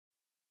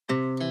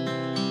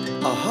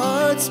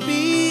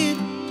Godspeed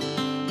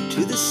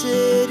to the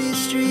city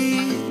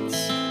streets.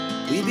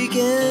 We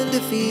began to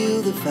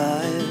feel the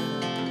fire.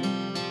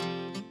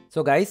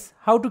 So guys,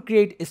 how to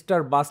create a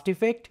Starburst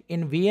effect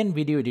in VN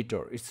Video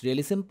Editor? It's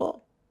really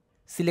simple.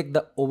 Select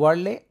the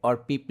overlay or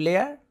PIP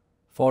layer,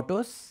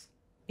 photos,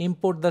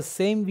 import the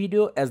same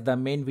video as the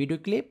main video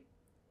clip.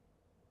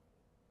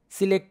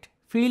 Select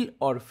fill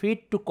or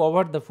fit to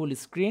cover the full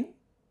screen.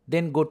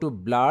 Then go to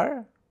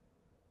blur.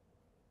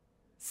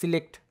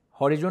 Select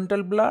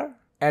horizontal blur,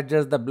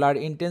 adjust the blur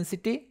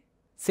intensity,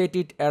 set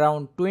it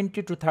around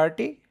 20 to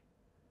 30.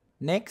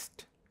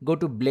 Next, go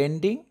to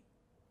blending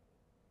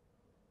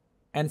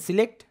and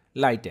select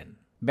lighten.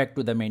 Back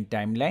to the main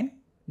timeline,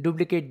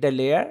 duplicate the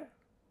layer,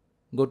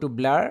 go to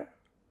blur,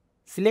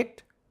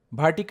 select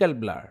vertical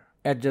blur,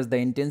 adjust the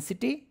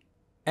intensity,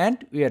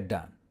 and we are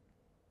done.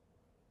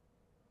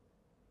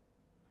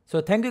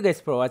 So thank you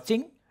guys for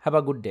watching. Have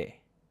a good day.